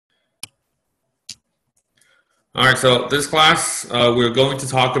All right, so this class, we're going to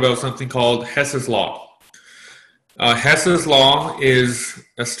talk about something called Hess's Law. Hess's Law is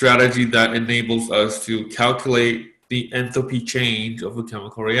a strategy that enables us to calculate the enthalpy change of a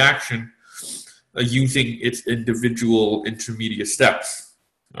chemical reaction using its individual intermediate steps.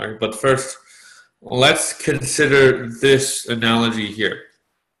 All right, but first, let's consider this analogy here.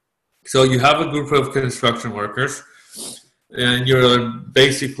 So you have a group of construction workers, and you're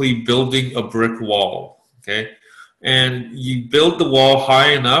basically building a brick wall, okay? And you build the wall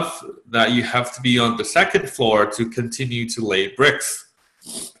high enough that you have to be on the second floor to continue to lay bricks.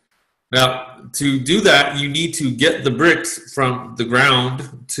 Now, to do that, you need to get the bricks from the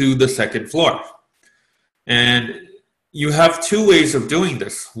ground to the second floor. And you have two ways of doing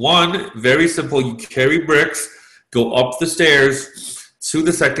this. One, very simple, you carry bricks, go up the stairs to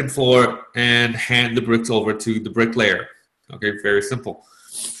the second floor, and hand the bricks over to the bricklayer. Okay, very simple.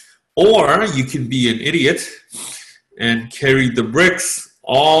 Or you can be an idiot and carry the bricks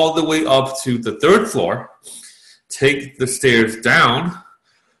all the way up to the third floor, take the stairs down,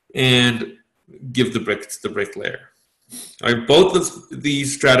 and give the bricks to the bricklayer. All right, both of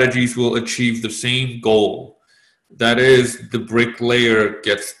these strategies will achieve the same goal. That is, the bricklayer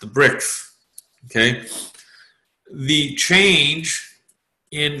gets the bricks. Okay? The change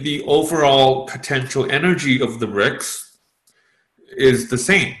in the overall potential energy of the bricks is the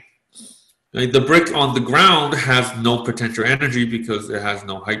same. The brick on the ground has no potential energy because it has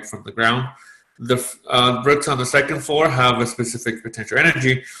no height from the ground. The bricks on the second floor have a specific potential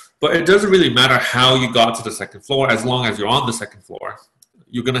energy, but it doesn't really matter how you got to the second floor. As long as you're on the second floor,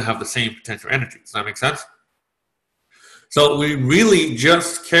 you're going to have the same potential energy. Does that make sense? So we really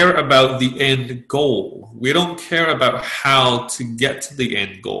just care about the end goal. We don't care about how to get to the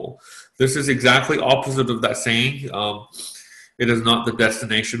end goal. This is exactly opposite of that saying. It is not the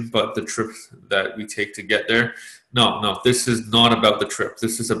destination, but the trip that we take to get there. No, this is not about the trip.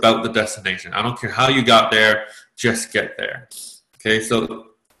 This is about the destination. I don't care how you got there, just get there. Okay, so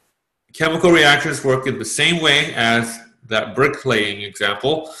chemical reactions work in the same way as that bricklaying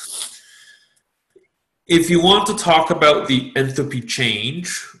example. If you want to talk about the enthalpy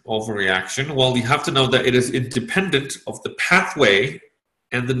change of a reaction, well, you have to know that it is independent of the pathway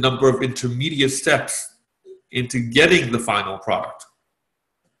and the number of intermediate steps into getting the final product.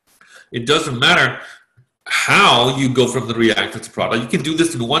 It doesn't matter how you go from the reactor to product. You can do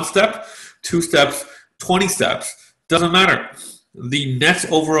this in 1 step, 2 steps, 20 steps. Doesn't matter. The net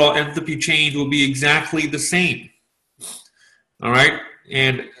overall enthalpy change will be exactly the same. All right?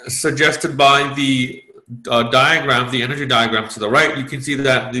 And suggested by the diagram, the energy diagram to the right, you can see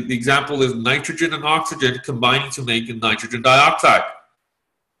that the example is nitrogen and oxygen combining to make nitrogen dioxide.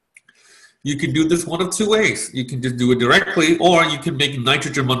 You can do this one of two ways. You can just do it directly, or you can make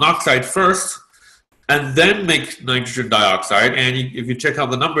nitrogen monoxide first and then make nitrogen dioxide. And if you check out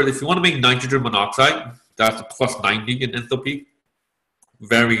the number, if you want to make nitrogen monoxide, that's plus 90 in enthalpy,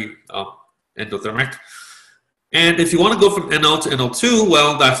 very endothermic. And if you want to go from NO to NO2,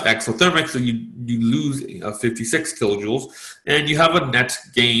 well, that's exothermic, so you lose 56 kilojoules, and you have a net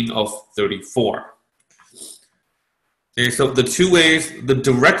gain of 34. Okay, so the two ways, the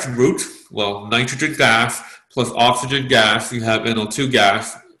direct route, well, nitrogen gas plus oxygen gas, you have NO2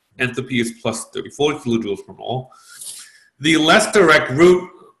 gas, enthalpy is plus 34 kilojoules per mole. The less direct route,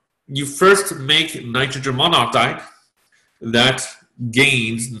 you first make nitrogen monoxide, that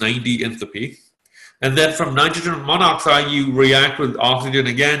gains 90 enthalpy. And then from nitrogen monoxide, you react with oxygen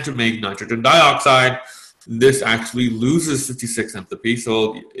again to make nitrogen dioxide. This actually loses 56 enthalpy.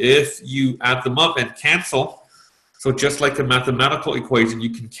 So if you add them up and cancel, so just like a mathematical equation,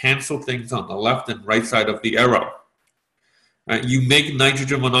 you can cancel things on the left and right side of the arrow. You make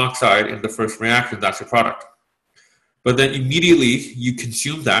nitrogen monoxide in the first reaction, that's your product. But then immediately you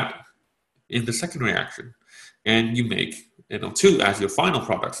consume that in the second reaction, and you make NO2 as your final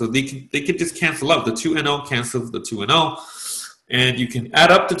product. So they can just cancel out. The 2NO cancels the 2NO, and you can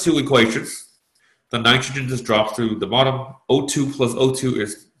add up the two equations. The nitrogen just drops to the bottom. O2 plus O2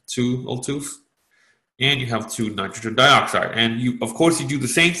 is 2 O2s. And you have 2 nitrogen dioxide. And you, of course, you do the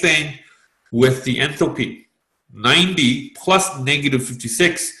same thing with the enthalpy. 90 plus negative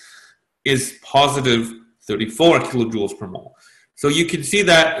 56 is positive 34 kilojoules per mole. So you can see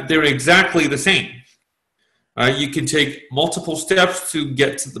that they're exactly the same. You can take multiple steps to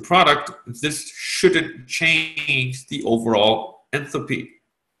get to the product. This shouldn't change the overall enthalpy.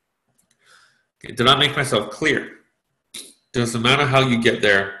 Okay, did I make myself clear? Doesn't matter how you get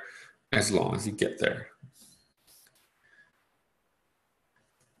there, as long as you get there.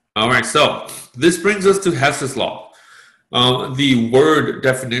 All right, so this brings us to Hess's law. The word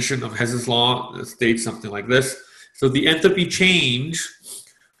definition of Hess's law states something like this. So the enthalpy change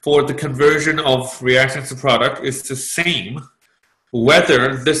for the conversion of reactants to product is the same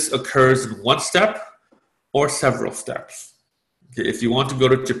whether this occurs in one step or several steps. Okay, if you want to go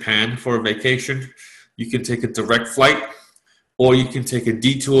to Japan for a vacation, you can take a direct flight, or you can take a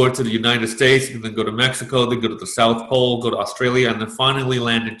detour to the United States, and then go to Mexico, then go to the South Pole, go to Australia, and then finally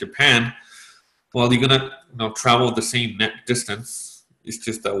land in Japan. Well, you're gonna travel the same net distance. It's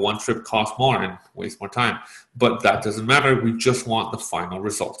just that one trip costs more and wastes more time. But that doesn't matter. We just want the final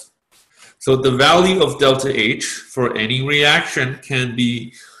result. So the value of delta H for any reaction can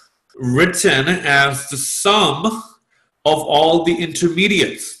be written as the sum of all the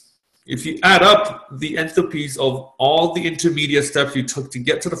intermediates. If you add up the enthalpies of all the intermediate steps you took to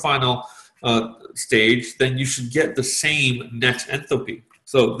get to the final stage, then you should get the same net enthalpy.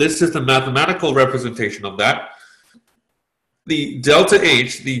 So this is the mathematical representation of that. The delta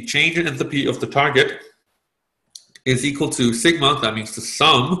H, the change in enthalpy of the target, is equal to sigma, that means the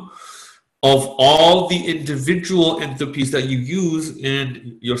sum of all the individual enthalpies that you use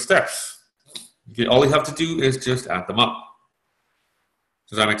in your steps. Okay, all you have to do is just add them up.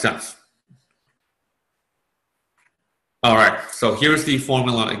 Does that make sense? All right, so here's the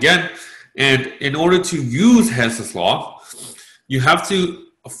formula again. And in order to use Hess's law, you have to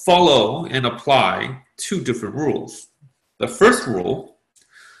follow and apply two different rules. The first rule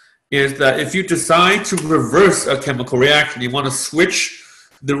is that if you decide to reverse a chemical reaction, you want to switch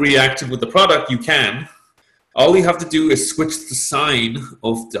the reactant with the product, you can. All you have to do is switch the sign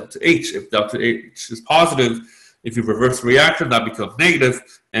of delta H. If delta H is positive, if you reverse the reaction, that becomes negative,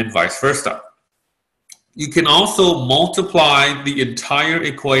 and vice versa. You can also multiply the entire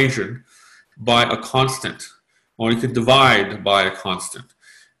equation by a constant, or you can divide by a constant.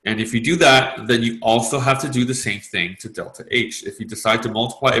 And if you do that, then you also have to do the same thing to delta H. If you decide to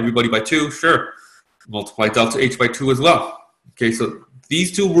multiply everybody by 2, sure, multiply delta H by 2 as well. Okay, so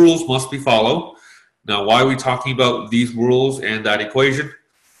these two rules must be followed. Now, why are we talking about these rules and that equation?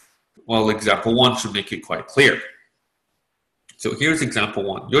 Well, example 1 should make it quite clear. So here's example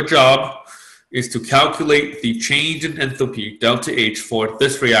 1. Your job is to calculate the change in enthalpy, delta H, for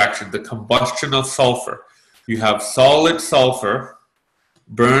this reaction, the combustion of sulfur. You have solid sulfur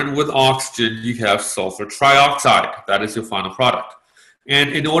burned with oxygen, you have sulfur trioxide. That is your final product.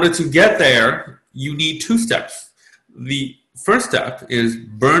 And in order to get there, you need 2 steps. The first step is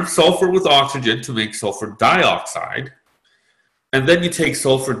burn sulfur with oxygen to make sulfur dioxide. And then you take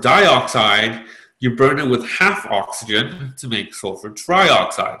sulfur dioxide, you burn it with half oxygen to make sulfur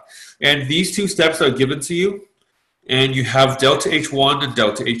trioxide. And these 2 steps are given to you, and you have delta H1 and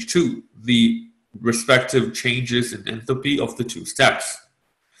delta H2, the respective changes in enthalpy of the 2 steps.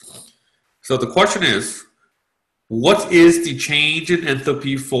 So the question is, what is the change in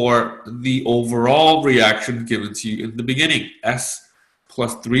enthalpy for the overall reaction given to you in the beginning? S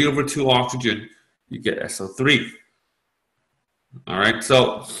plus 3/2 oxygen, you get SO3. All right,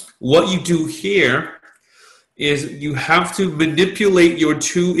 so what you do here is you have to manipulate your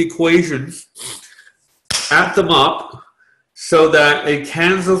 2 equations, add them up, so that it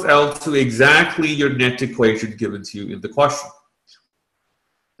cancels out to exactly your net equation given to you in the question.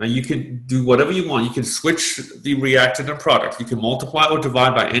 Now you can do whatever you want. You can switch the reactant and product. You can multiply or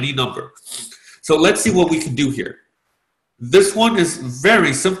divide by any number. So let's see what we can do here. This one is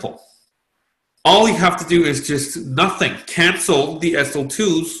very simple. All you have to do is just nothing. Cancel the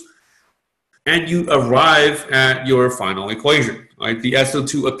SO2s and you arrive at your final equation. Right? The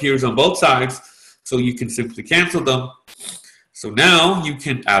SO2 appears on both sides, so you can simply cancel them. So now you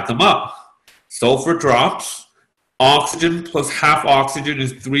can add them up. Sulfur drops. Oxygen plus half oxygen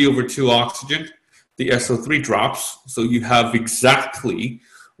is 3/2 oxygen. The SO3 drops, so you have exactly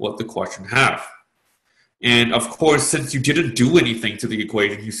what the question has. And of course, since you didn't do anything to the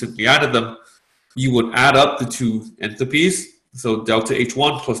equation, you simply added them, you would add up the 2 enthalpies. So delta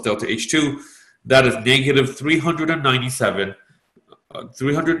H1 plus delta H2, that is negative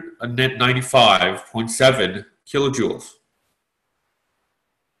 395.7 kilojoules.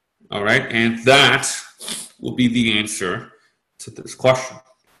 All right, and that will be the answer to this question.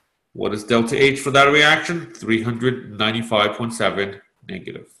 What is delta H for that reaction? 395.7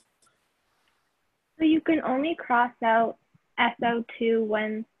 negative. So you can only cross out SO2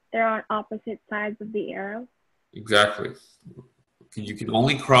 when they're on opposite sides of the arrow? Exactly. You can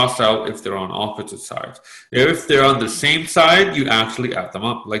only cross out if they're on opposite sides. If they're on the same side, you actually add them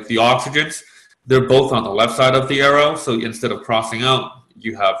up. Like the oxygens, they're both on the left side of the arrow, so instead of crossing out,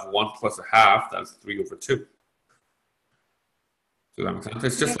 you have 1 plus a half, that's 3/2. So that makes sense.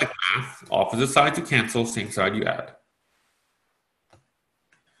 It's just like math. Opposite side you cancel, same side you add.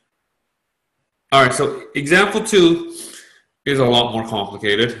 All right, so example 2 is a lot more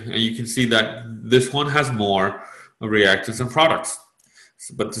complicated, and you can see that this one has more reactants and products.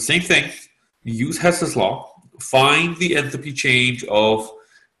 But the same thing, use Hess's law, find the enthalpy change of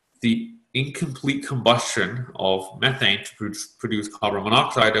the incomplete combustion of methane to produce carbon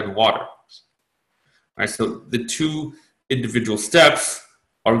monoxide and water. All right, so the 2 individual steps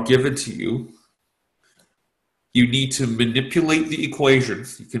are given to you. You need to manipulate the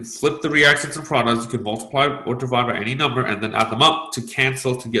equations. You can flip the reactants and products. You can multiply or divide by any number and then add them up to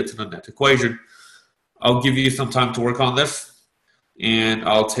cancel to get to the net equation. I'll give you some time to work on this, and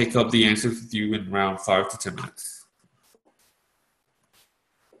I'll take up the answers with you in around 5 to 10 minutes.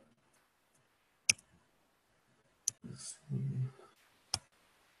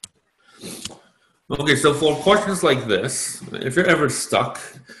 Okay, so for questions like this, if you're ever stuck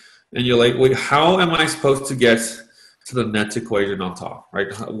and you're like, wait, how am I supposed to get to the net equation on top,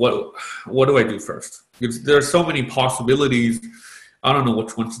 right? What do I do first? Because there are so many possibilities. I don't know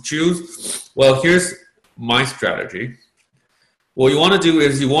which one to choose. Well, here's my strategy. What you want to do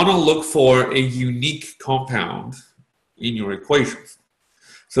is you want to look for a unique compound in your equations.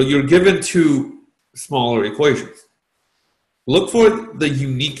 So you're given 2 smaller equations. Look for the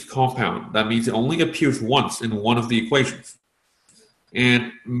unique compound. That means it only appears once in one of the equations.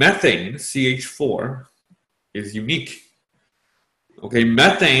 And methane, CH4, is unique. Okay,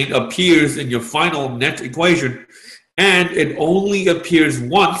 methane appears in your final net equation, and it only appears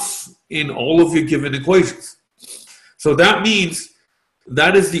once in all of your given equations. So that means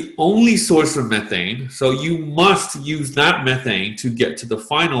that is the only source of methane, so you must use that methane to get to the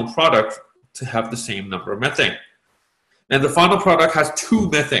final product to have the same number of methane. And the final product has 2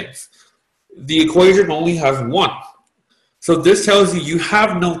 methanes. The equation only has 1. So this tells you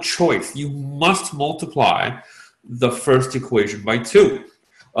have no choice. You must multiply the first equation by 2.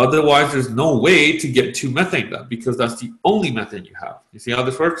 Otherwise, there's no way to get 2 methane done because that's the only methane you have. You see how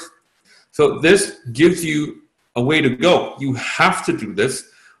this works? So this gives you a way to go. You have to do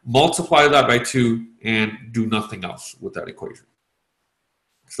this, multiply that by 2, and do nothing else with that equation.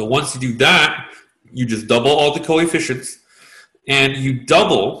 So once you do that, you just double all the coefficients, and you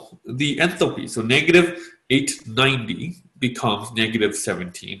double the enthalpy. So negative 890 becomes negative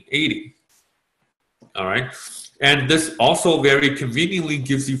 1780. All right. And this also very conveniently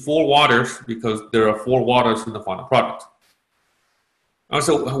gives you 4 waters because there are 4 waters in the final product.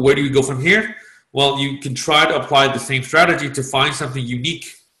 So where do you go from here? Well, you can try to apply the same strategy to find something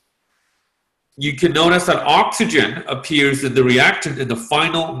unique. You can notice that oxygen appears in the reactant in the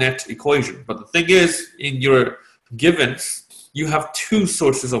final net equation. But the thing is, in your givens, you have 2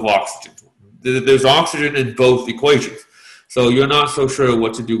 sources of oxygen. There's oxygen in both equations. So you're not so sure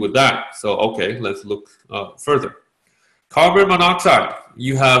what to do with that. So, okay, let's look further. Carbon monoxide.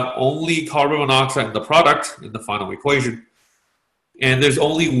 You have only carbon monoxide in the product in the final equation. And there's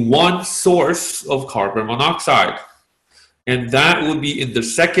only 1 source of carbon monoxide. And that would be in the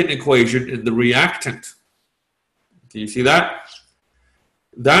second equation in the reactant. Do you see that?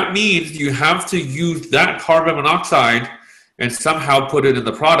 That means you have to use that carbon monoxide and somehow put it in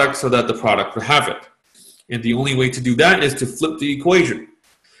the product so that the product will have it. And the only way to do that is to flip the equation.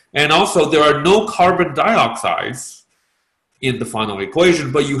 And also, there are no carbon dioxides in the final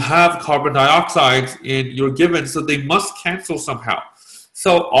equation, but you have carbon dioxides in your given, so they must cancel somehow.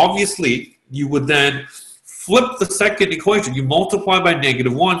 So obviously, you would then flip the second equation. You multiply by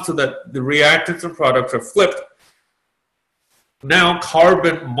 -1 so that the reactants and products are flipped. Now,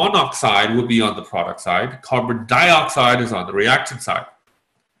 carbon monoxide would be on the product side. Carbon dioxide is on the reactant side.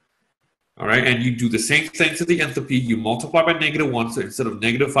 All right, and you do the same thing to the enthalpy. You multiply by -1, so instead of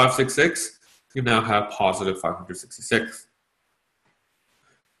 -566, you now have positive 566.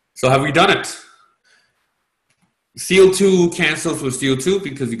 So have we done it? CO2 cancels with CO2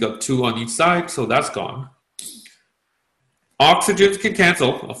 because you got 2 on each side, so that's gone. Oxygens can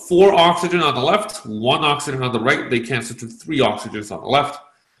cancel. 4 oxygen on the left, 1 oxygen on the right. They cancel to 3 oxygens on the left.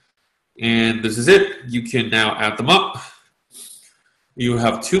 And this is it. You can now add them up. You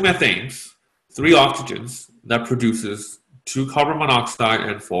have 2 methanes, 3 oxygens. That produces 2 carbon monoxide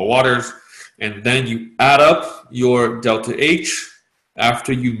and 4 waters. And then you add up your delta H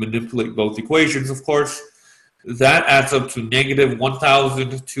after you manipulate both equations, of course. That adds up to negative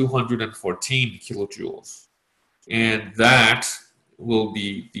 1,214 kilojoules. And that will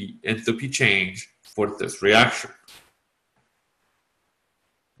be the enthalpy change for this reaction.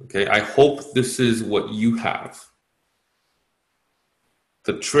 Okay, I hope this is what you have.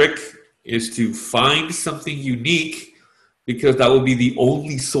 The trick is to find something unique because that will be the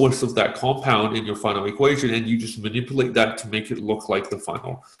only source of that compound in your final equation, and you just manipulate that to make it look like the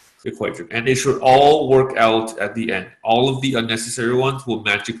final equation. And it should all work out at the end. All of the unnecessary ones will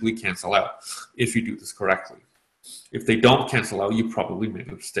magically cancel out if you do this correctly. If they don't cancel out, you probably made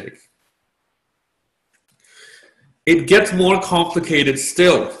a mistake. It gets more complicated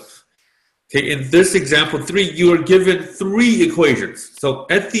still. Okay, in this example 3, you are given 3 equations. So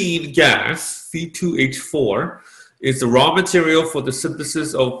ethene gas, C2H4, is the raw material for the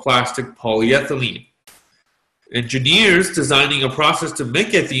synthesis of plastic polyethylene. Engineers designing a process to make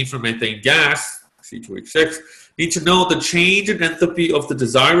ethene from ethane gas, C2H6, need to know the change in enthalpy of the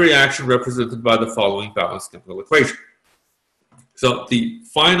desired reaction represented by the following balanced chemical equation. So the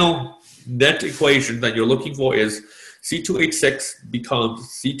final net equation that you're looking for is C2H6 becomes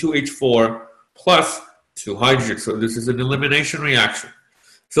C2H4 plus 2 hydrogen. So this is an elimination reaction.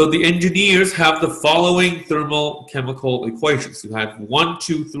 So the engineers have the following thermochemical equations. You have 1,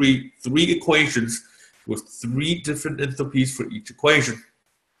 2, 3, 3 equations with 3 different enthalpies for each equation.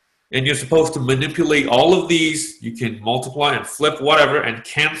 And you're supposed to manipulate all of these. You can multiply and flip whatever and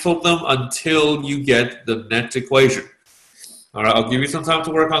cancel them until you get the net equation. All right, I'll give you some time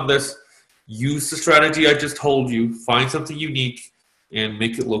to work on this. Use the strategy I just told you. Find something unique and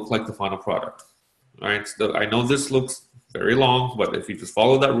make it look like the final product. All right, so I know this looks very long, but if you just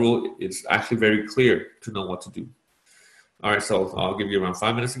follow that rule, it's actually very clear to know what to do. All right, so I'll give you around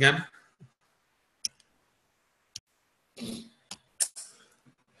 5 minutes again.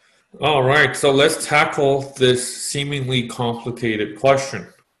 All right, so let's tackle this seemingly complicated question.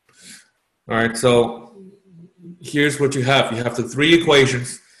 All right, so here's what you have. You have the 3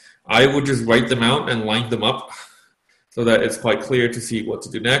 equations. I would just write them out and line them up so that it's quite clear to see what to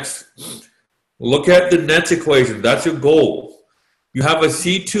do next. Look at the net equation. That's your goal. You have a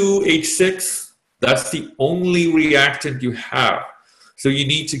C2H6. That's the only reactant you have. So you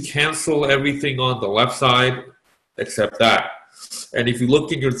need to cancel everything on the left side except that. And if you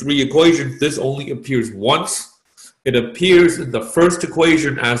look in your 3 equations, this only appears once. It appears in the first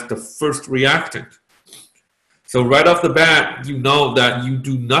equation as the first reactant. So right off the bat, you know that you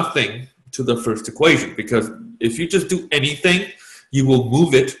do nothing to the first equation, because if you just do anything, you will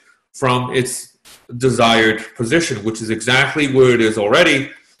move it from its desired position, which is exactly where it is already.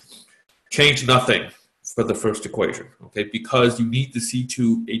 Change nothing for the first equation, okay? Because you need the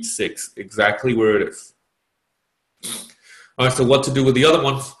C2H6 exactly where it is. All right, so what to do with the other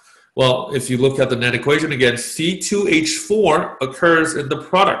ones? Well, if you look at the net equation again, C2H4 occurs in the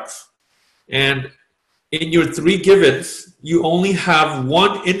products. And in your 3 givens, you only have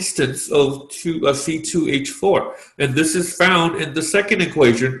 1 instance of C2H4. And this is found in the second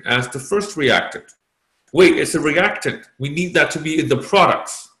equation as the first reactant. Wait, it's a reactant. We need that to be in the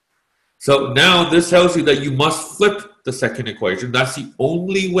products. So now this tells you that you must flip the second equation. That's the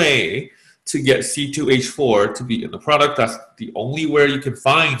only way to get C2H4 to be in the product. That's the only where you can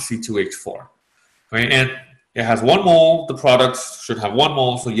find C2H4. Right? And it has 1 mole. The products should have 1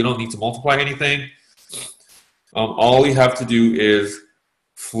 mole, so you don't need to multiply anything. All you have to do is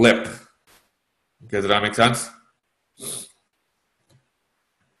flip. Okay, does that make sense?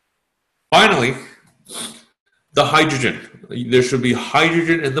 Finally, the hydrogen. There should be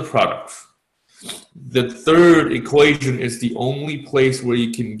hydrogen in the products. The third equation is the only place where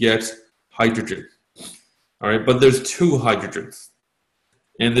you can get hydrogen. All right, but there's 2 hydrogens.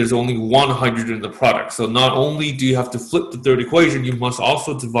 And there's only 1 hydrogen in the product. So not only do you have to flip the third equation, you must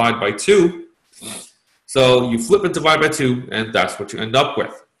also divide by 2. So you flip and divide by 2, and that's what you end up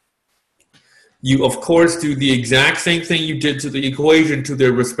with. You, of course, do the exact same thing you did to the equation to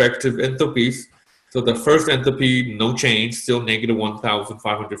their respective enthalpies. So the first enthalpy, no change, still negative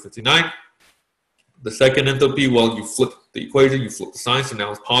 1,559. The second enthalpy, well, you flip the equation, you flip the sign, so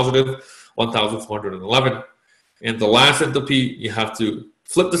now it's positive 1,411. And the last enthalpy, you have to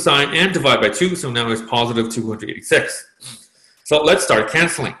flip the sign and divide by 2, so now it's positive 286. So let's start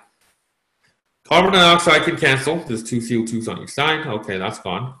canceling. Carbon dioxide can cancel. There's 2 CO2s on each side. Okay, that's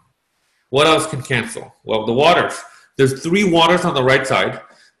gone. What else can cancel? Well, the waters. There's 3 waters on the right side,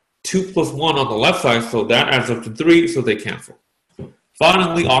 2 plus 1 on the left side, so that adds up to 3, so they cancel.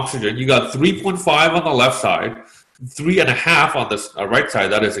 Finally, oxygen. You got 3.5 on the left side, 3.5 on the right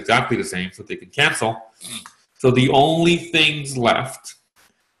side. That is exactly the same, so they can cancel. So the only things left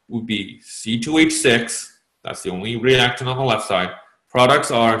would be C2H6. That's the only reactant on the left side.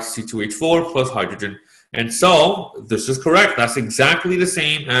 Products are C2H4 plus hydrogen. And so this is correct. That's exactly the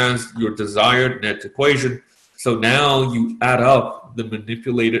same as your desired net equation. So now you add up the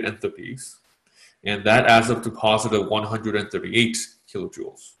manipulated enthalpies, and that adds up to positive 138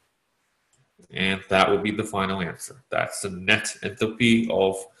 kilojoules. And that will be the final answer. That's the net enthalpy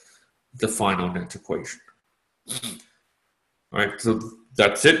of the final net equation. All right, so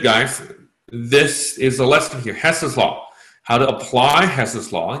that's it, guys. This is a lesson here, Hess's law. How to apply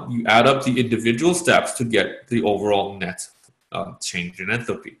Hess's law. You add up the individual steps to get the overall net change in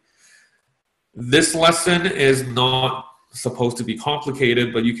enthalpy. This lesson is not supposed to be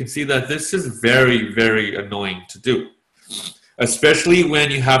complicated, but you can see that this is very, very annoying to do. Especially when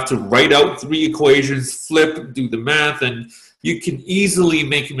you have to write out 3 equations, flip, do the math, and you can easily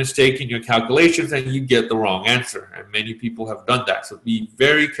make a mistake in your calculations and you get the wrong answer. And many people have done that. So be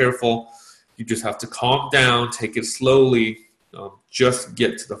very careful. You just have to calm down, take it slowly, just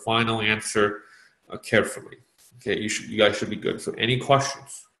get to the final answer carefully. Okay, you guys should be good. So any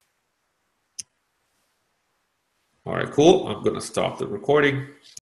questions? All right, cool. I'm going to stop the recording.